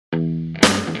Welcome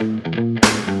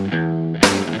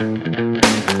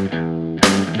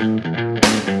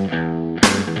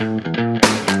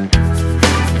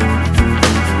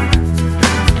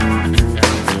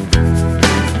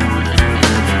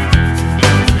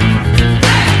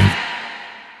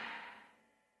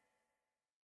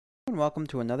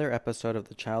to another episode of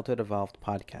the Childhood Evolved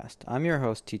podcast. I'm your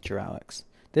host, Teacher Alex.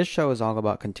 This show is all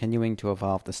about continuing to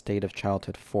evolve the state of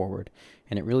childhood forward,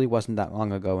 and it really wasn't that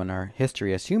long ago in our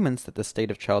history as humans that the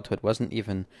state of childhood wasn't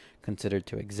even considered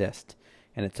to exist,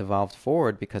 and it's evolved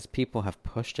forward because people have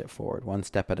pushed it forward one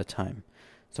step at a time.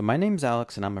 So my name's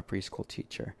Alex, and I'm a preschool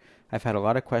teacher. I've had a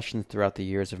lot of questions throughout the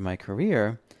years of my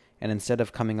career, and instead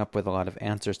of coming up with a lot of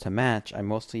answers to match, I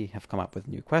mostly have come up with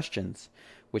new questions,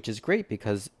 which is great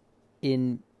because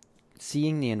in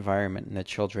seeing the environment and the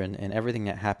children and everything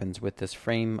that happens with this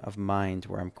frame of mind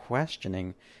where I'm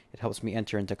questioning, it helps me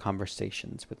enter into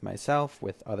conversations with myself,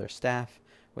 with other staff,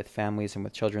 with families, and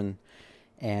with children.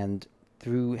 And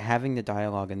through having the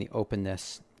dialogue and the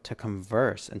openness to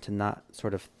converse and to not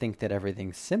sort of think that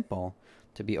everything's simple,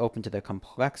 to be open to the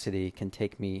complexity can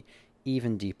take me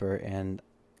even deeper. And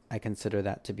I consider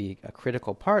that to be a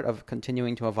critical part of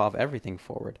continuing to evolve everything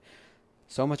forward.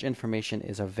 So much information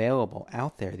is available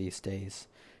out there these days.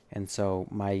 And so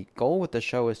my goal with the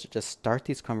show is to just start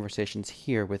these conversations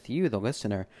here with you, the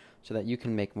listener, so that you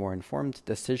can make more informed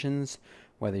decisions,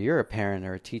 whether you're a parent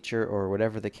or a teacher or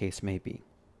whatever the case may be.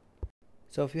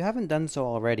 So if you haven't done so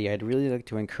already, I'd really like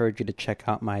to encourage you to check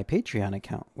out my Patreon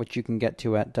account, which you can get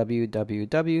to at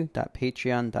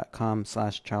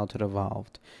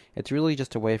www.patreon.com/childhoodevolved. It's really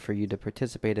just a way for you to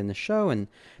participate in the show and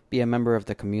be a member of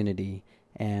the community.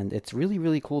 And it's really,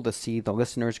 really cool to see the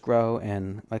listeners grow.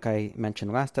 And like I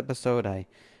mentioned last episode, I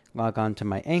log on to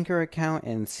my Anchor account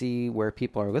and see where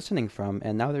people are listening from.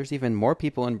 And now there's even more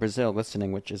people in Brazil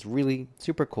listening, which is really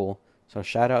super cool. So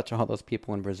shout out to all those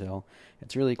people in Brazil.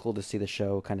 It's really cool to see the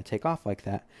show kind of take off like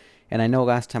that. And I know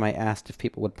last time I asked if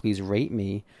people would please rate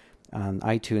me on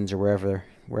iTunes or wherever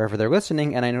they're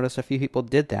listening, and I noticed a few people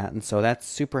did that, and so that's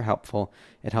super helpful.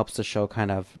 It helps the show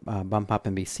kind of bump up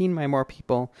and be seen by more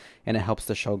people, and it helps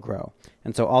the show grow.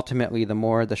 And so ultimately, the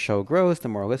more the show grows, the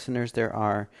more listeners there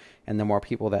are, and the more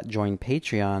people that join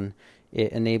Patreon,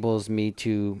 it enables me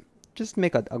to just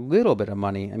make a little bit of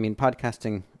money. I mean,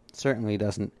 podcasting certainly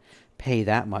doesn't pay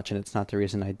that much, and it's not the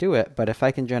reason I do it, but if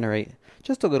I can generate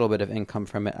just a little bit of income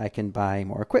from it, I can buy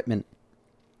more equipment.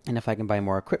 And if I can buy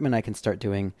more equipment, I can start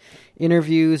doing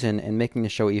interviews and making the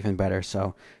show even better.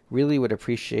 So really would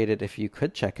appreciate it if you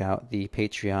could check out the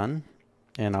Patreon.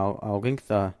 And I'll put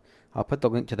the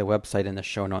link to the website in the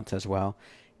show notes as well.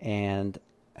 And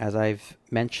as I've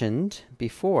mentioned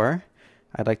before,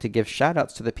 I'd like to give shout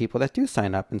outs to the people that do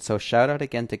sign up. And so shout out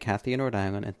again to Kathy in Rhode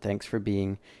Island, and thanks for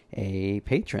being a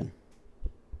patron.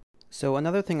 So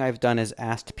another thing I've done is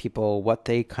asked people what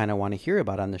they kind of want to hear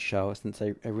about on the show, since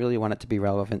I really want it to be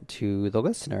relevant to the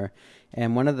listener.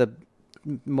 And one of the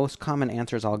most common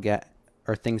answers I'll get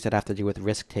are things that have to do with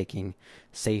risk-taking,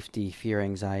 safety, fear,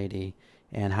 anxiety,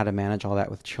 and how to manage all that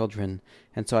with children.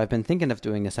 And so I've been thinking of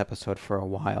doing this episode for a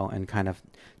while and kind of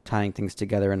tying things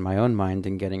together in my own mind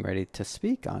and getting ready to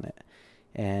speak on it.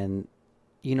 And,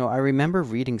 you know, I remember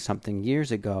reading something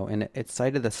years ago, and it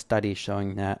cited a study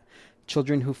showing that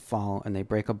children who fall and they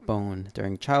break a bone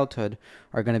during childhood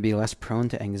are going to be less prone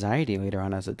to anxiety later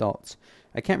on as adults.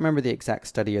 I can't remember the exact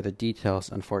study or the details,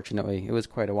 unfortunately. It was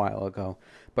quite a while ago.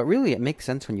 But really, it makes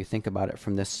sense when you think about it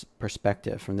from this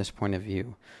perspective, from this point of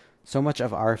view. So much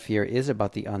of our fear is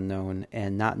about the unknown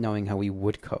and not knowing how we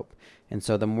would cope. And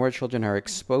so the more children are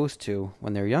exposed to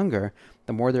when they're younger,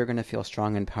 the more they're going to feel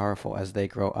strong and powerful as they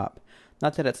grow up.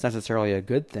 Not that it's necessarily a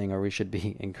good thing or we should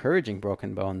be encouraging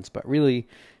broken bones, but really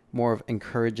more of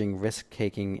encouraging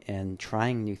risk-taking and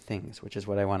trying new things, which is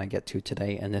what I want to get to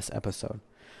today in this episode.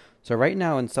 So right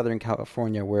now in Southern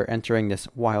California, we're entering this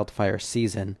wildfire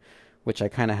season, which I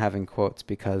kind of have in quotes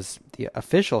because the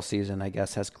official season, I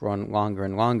guess, has grown longer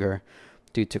and longer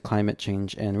due to climate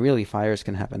change, and really fires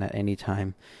can happen at any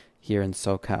time here in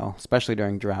SoCal, especially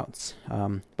during droughts.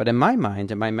 But in my mind,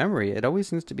 in my memory, it always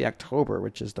seems to be October,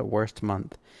 which is the worst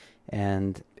month.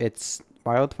 And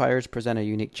wildfires present a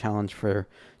unique challenge for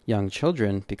young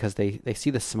children because they see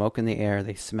the smoke in the air,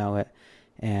 they smell it,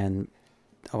 and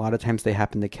a lot of times they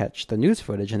happen to catch the news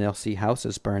footage and they'll see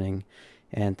houses burning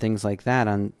and things like that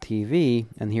on TV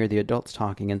and hear the adults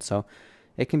talking. And so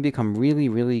it can become really,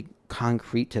 really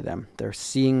concrete to them. They're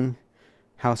seeing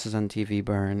houses on TV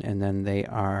burn, and then they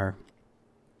are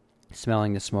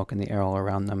smelling the smoke in the air all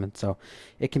around them. And so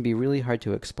it can be really hard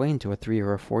to explain to a 3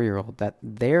 or a 4-year-old that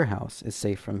their house is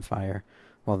safe from fire,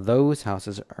 Well, those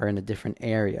houses are in a different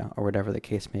area or whatever the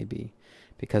case may be.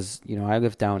 Because, I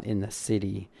live down in the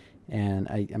city and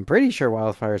I'm pretty sure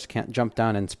wildfires can't jump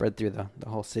down and spread through the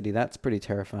whole city. That's pretty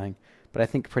terrifying. But I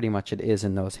think pretty much it is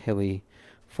in those hilly,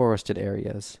 forested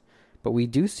areas. But we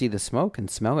do see the smoke and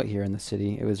smell it here in the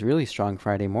city. It was really strong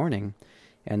Friday morning.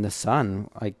 And the sun,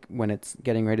 like when it's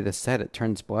getting ready to set, it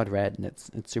turns blood red and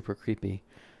it's super creepy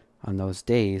on those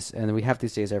days. And we have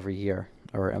these days every year,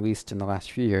 or at least in the last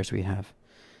few years we have.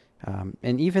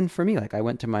 And even for me, like I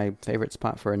went to my favorite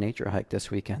spot for a nature hike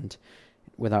this weekend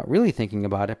without really thinking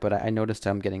about it, but I noticed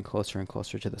I'm getting closer and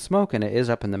closer to the smoke, and it is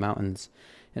up in the mountains,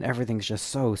 and everything's just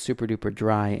so super duper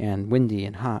dry and windy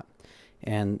and hot,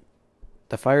 and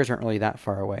the fires aren't really that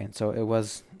far away, and so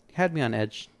it had me on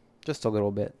edge just a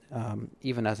little bit,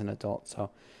 even as an adult. So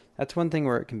that's one thing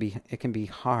where it can be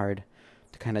hard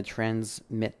to kind of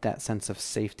transmit that sense of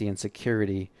safety and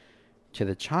security to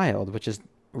the child, which is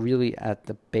really at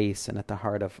the base and at the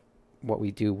heart of what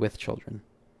we do with children.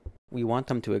 We want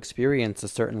them to experience a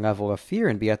certain level of fear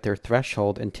and be at their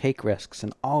threshold and take risks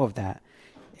and all of that.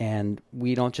 And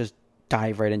we don't just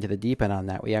dive right into the deep end on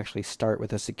that. We actually start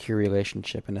with a secure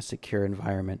relationship and a secure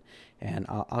environment. And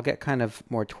I'll get kind of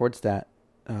more towards that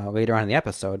later on in the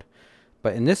episode.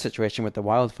 But in this situation with the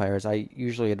wildfires, I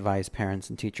usually advise parents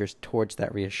and teachers towards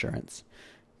that reassurance.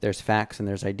 There's facts and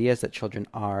there's ideas that children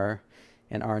are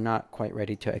and are not quite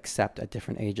ready to accept at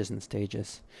different ages and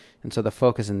stages. And so the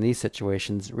focus in these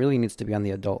situations really needs to be on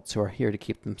the adults who are here to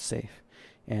keep them safe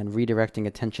and redirecting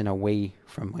attention away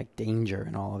from like danger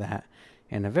and all of that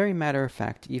in a very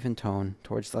matter-of-fact, even tone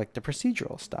towards like the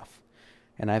procedural stuff.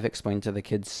 And I've explained to the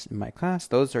kids in my class,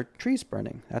 those are trees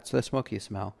burning. That's the smoke you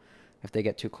smell. If they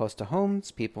get too close to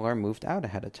homes, people are moved out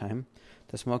ahead of time.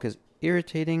 The smoke is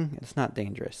irritating. It's not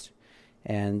dangerous.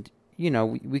 And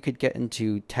we could get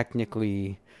into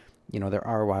technically, there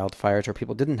are wildfires where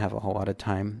people didn't have a whole lot of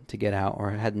time to get out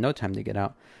or had no time to get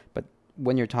out. But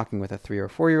when you're talking with a 3 or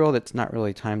 4-year-old, it's not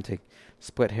really time to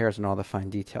split hairs on all the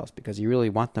fine details because you really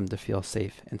want them to feel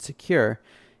safe and secure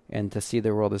and to see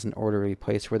the world as an orderly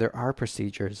place where there are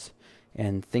procedures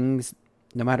and things,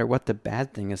 no matter what the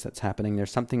bad thing is that's happening,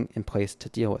 there's something in place to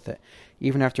deal with it.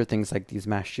 Even after things like these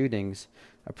mass shootings,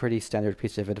 a pretty standard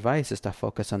piece of advice is to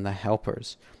focus on the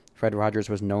helpers. Fred Rogers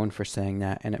was known for saying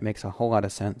that, and it makes a whole lot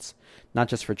of sense, not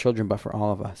just for children, but for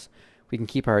all of us. We can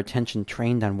keep our attention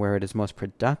trained on where it is most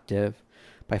productive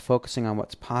by focusing on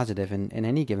what's positive in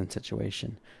any given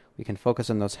situation. We can focus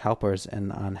on those helpers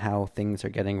and on how things are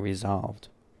getting resolved.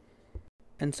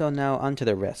 And so now onto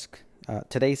the risk.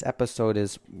 Today's episode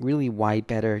is really why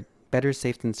better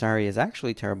safe than sorry is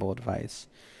actually terrible advice.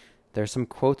 There are some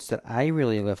quotes that I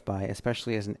really live by,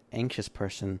 especially as an anxious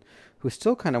person who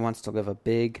still kind of wants to live a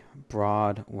big,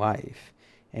 broad life.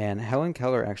 And Helen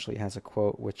Keller actually has a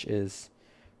quote which is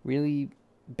really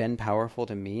been powerful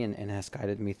to me and has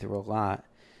guided me through a lot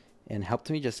and helped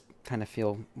me just kind of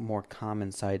feel more calm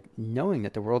inside, knowing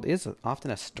that the world is often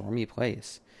a stormy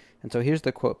place. And so here's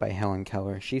the quote by Helen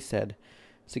Keller. She said,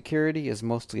 "Security is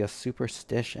mostly a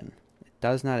superstition. It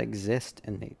does not exist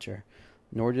in nature,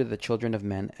 nor do the children of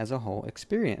men as a whole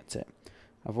experience it.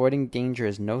 Avoiding danger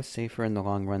is no safer in the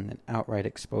long run than outright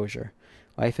exposure.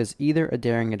 Life is either a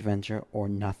daring adventure or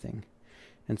nothing."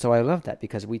 And so I love that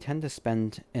because we tend to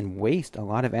spend and waste a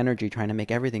lot of energy trying to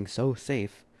make everything so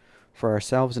safe for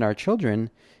ourselves and our children.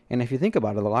 And if you think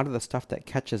about it, a lot of the stuff that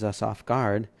catches us off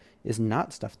guard is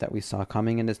not stuff that we saw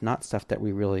coming and is not stuff that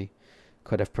we really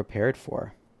could have prepared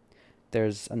for.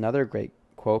 There's another great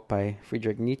quote by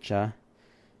Friedrich Nietzsche,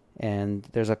 and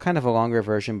there's a kind of a longer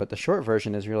version, but the short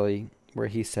version is really where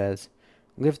he says,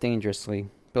 "Live dangerously,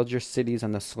 build your cities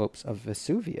on the slopes of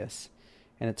Vesuvius."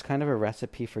 And it's kind of a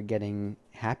recipe for getting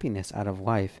happiness out of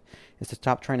life, is to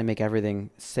stop trying to make everything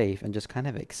safe and just kind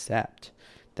of accept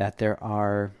that there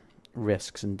are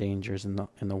risks and dangers in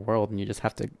the world, and you just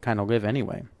have to kind of live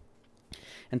anyway.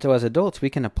 And so as adults, we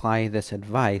can apply this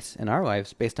advice in our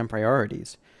lives based on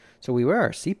priorities. So we wear our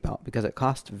seatbelt because it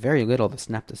costs very little to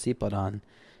snap the seatbelt on.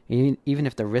 Even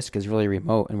if the risk is really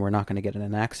remote and we're not going to get in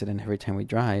an accident every time we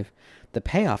drive, the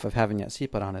payoff of having that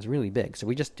seatbelt on is really big. So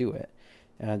we just do it.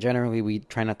 Generally, we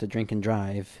try not to drink and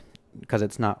drive because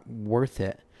it's not worth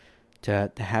it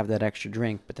to have that extra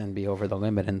drink, but then be over the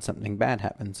limit and something bad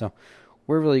happens. So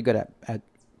we're really good at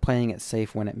playing it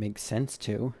safe when it makes sense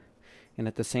to, and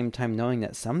at the same time knowing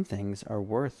that some things are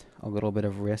worth a little bit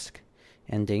of risk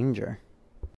and danger.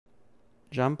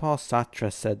 Jean-Paul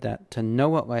Sartre said that to know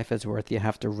what life is worth, you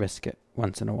have to risk it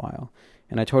once in a while.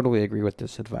 And I totally agree with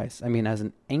this advice. I mean, as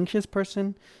an anxious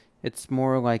person, it's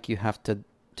more like you have to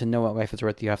know what life is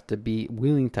worth, you have to be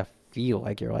willing to feel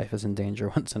like your life is in danger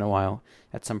once in a while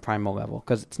at some primal level,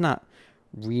 because it's not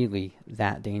really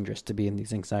that dangerous to be in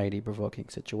these anxiety-provoking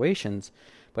situations.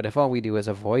 But if all we do is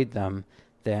avoid them,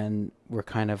 then we're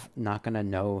kind of not going to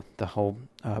know the whole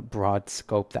broad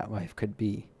scope that life could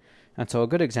be. And so a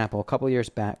good example, a couple years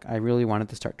back, I really wanted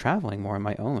to start traveling more on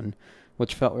my own,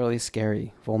 which felt really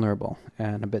scary, vulnerable,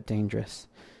 and a bit dangerous.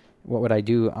 What would I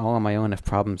do all on my own if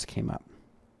problems came up?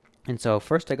 And so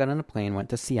first I got on a plane, went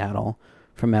to Seattle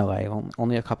from LA,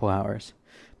 only a couple hours.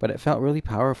 But it felt really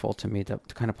powerful to me to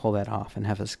kind of pull that off and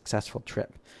have a successful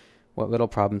trip. What little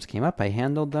problems came up, I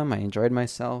handled them, I enjoyed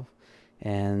myself,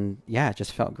 and yeah, it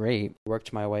just felt great.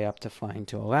 Worked my way up to flying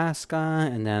to Alaska,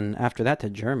 and then after that to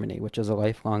Germany, which is a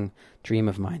lifelong dream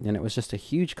of mine. And it was just a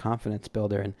huge confidence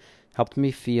builder and helped me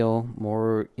feel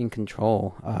more in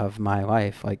control of my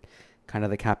life, like kind of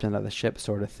the captain of the ship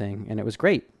sort of thing. And it was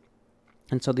great.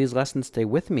 And so these lessons stay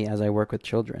with me as I work with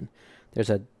children. There's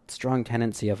a strong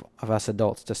tendency of us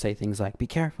adults to say things like, be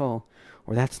careful,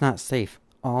 or that's not safe,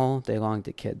 all day long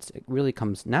to kids. It really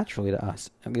comes naturally to us,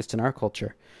 at least in our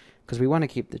culture, because we want to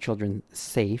keep the children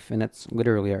safe, and it's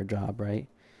literally our job, right?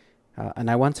 And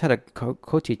I once had a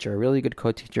co-teacher, a really good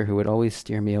co-teacher, who would always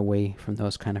steer me away from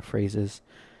those kind of phrases.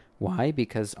 Why?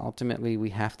 Because ultimately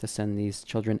we have to send these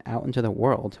children out into the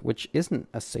world, which isn't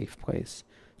a safe place.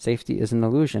 Safety is an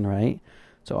illusion, right?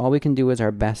 So all we can do is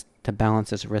our best to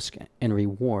balance this risk and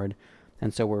reward.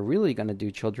 And so we're really going to do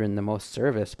children the most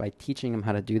service by teaching them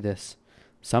how to do this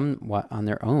somewhat on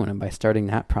their own and by starting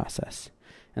that process.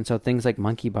 And so things like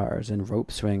monkey bars and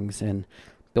rope swings and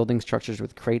building structures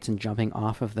with crates and jumping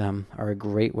off of them are a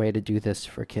great way to do this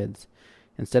for kids.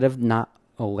 Instead of not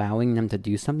allowing them to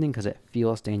do something because it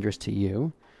feels dangerous to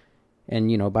you.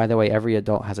 And, by the way, every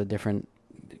adult has a different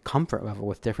comfort level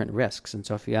with different risks. And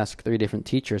so if you ask 3 different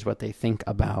teachers what they think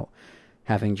about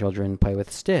having children play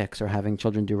with sticks or having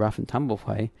children do rough and tumble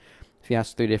play, if you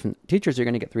ask 3 different teachers, you're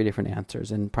going to get 3 different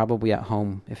answers. And probably at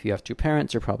home, if you have 2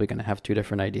 parents, you're probably going to have 2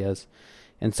 different ideas.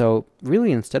 And so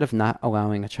really, instead of not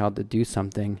allowing a child to do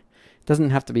something, it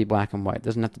doesn't have to be black and white. It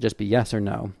doesn't have to just be yes or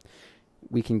no.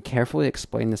 We can carefully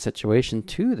explain the situation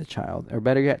to the child, or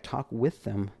better yet, talk with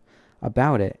them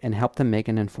about it and help them make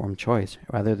an informed choice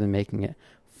rather than making it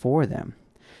for them.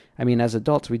 I mean, as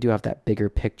adults, we do have that bigger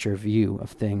picture view of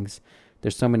things.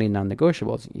 There's so many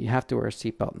non-negotiables. You have to wear a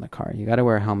seatbelt in the car. You got to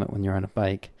wear a helmet when you're on a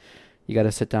bike. You got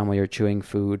to sit down while you're chewing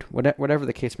food. Whatever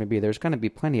the case may be, there's going to be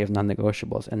plenty of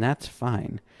non-negotiables, and that's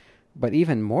fine. But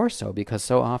even more so, because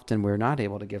so often we're not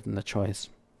able to give them the choice.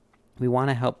 We want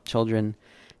to help children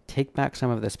take back some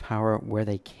of this power where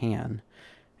they can.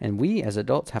 And we as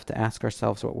adults have to ask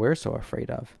ourselves what we're so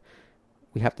afraid of.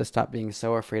 We have to stop being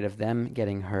so afraid of them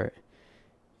getting hurt.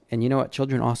 And you know what?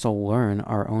 Children also learn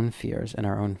our own fears and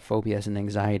our own phobias and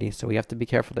anxiety. So we have to be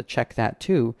careful to check that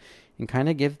too and kind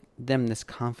of give them this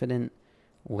confident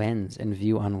lens and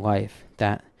view on life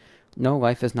that no,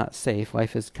 life is not safe.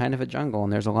 Life is kind of a jungle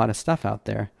and there's a lot of stuff out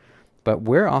there. But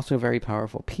we're also very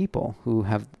powerful people who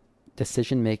have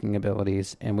decision-making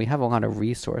abilities, and we have a lot of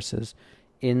resources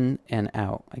in and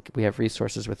out. Like we have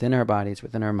resources within our bodies,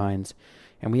 within our minds,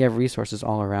 and we have resources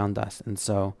all around us. And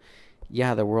so,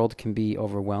 yeah, the world can be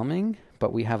overwhelming,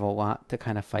 but we have a lot to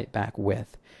kind of fight back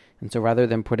with. And so rather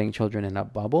than putting children in a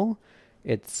bubble,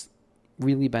 it's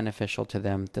really beneficial to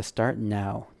them to start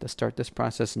now, to start this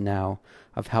process now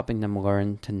of helping them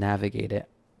learn to navigate it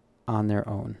on their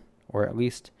own, or at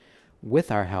least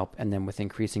with our help, and then with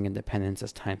increasing independence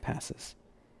as time passes.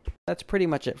 That's pretty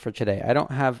much it for today. I don't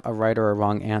have a right or a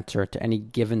wrong answer to any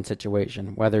given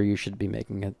situation, whether you should be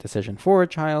making a decision for a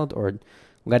child or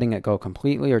letting it go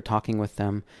completely or talking with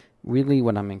them. Really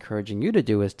what I'm encouraging you to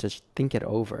do is to think it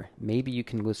over. Maybe you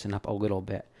can loosen up a little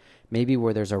bit. Maybe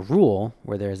where there's a rule,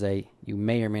 where there's you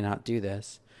may or may not do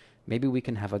this, maybe we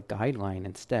can have a guideline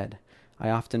instead. I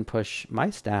often push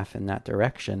my staff in that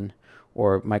direction,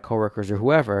 or my coworkers or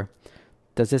whoever.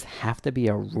 Does this have to be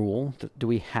a rule? Do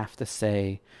we have to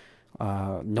say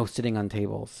no sitting on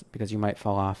tables because you might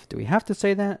fall off? Do we have to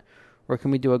say that? Or can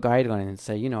we do a guideline and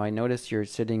say, I notice you're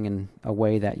sitting in a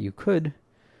way that you could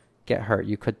get hurt,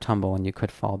 you could tumble, and you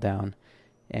could fall down,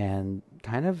 and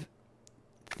kind of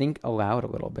think aloud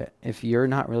a little bit. If you're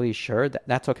not really sure,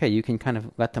 that's okay. You can kind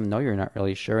of let them know you're not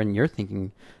really sure and you're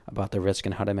thinking about the risk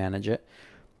and how to manage it.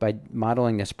 By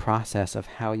modeling this process of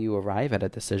how you arrive at a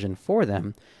decision for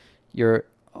them, you're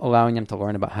allowing them to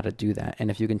learn about how to do that.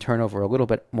 And if you can turn over a little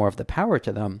bit more of the power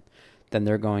to them, then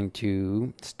they're going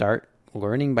to start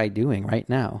learning by doing right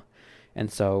now.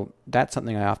 And so that's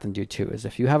something I often do too, is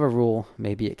if you have a rule,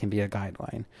 maybe it can be a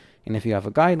guideline. And if you have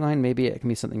a guideline, maybe it can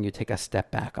be something you take a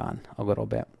step back on a little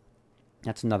bit.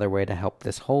 That's another way to help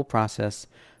this whole process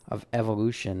of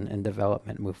evolution and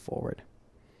development move forward.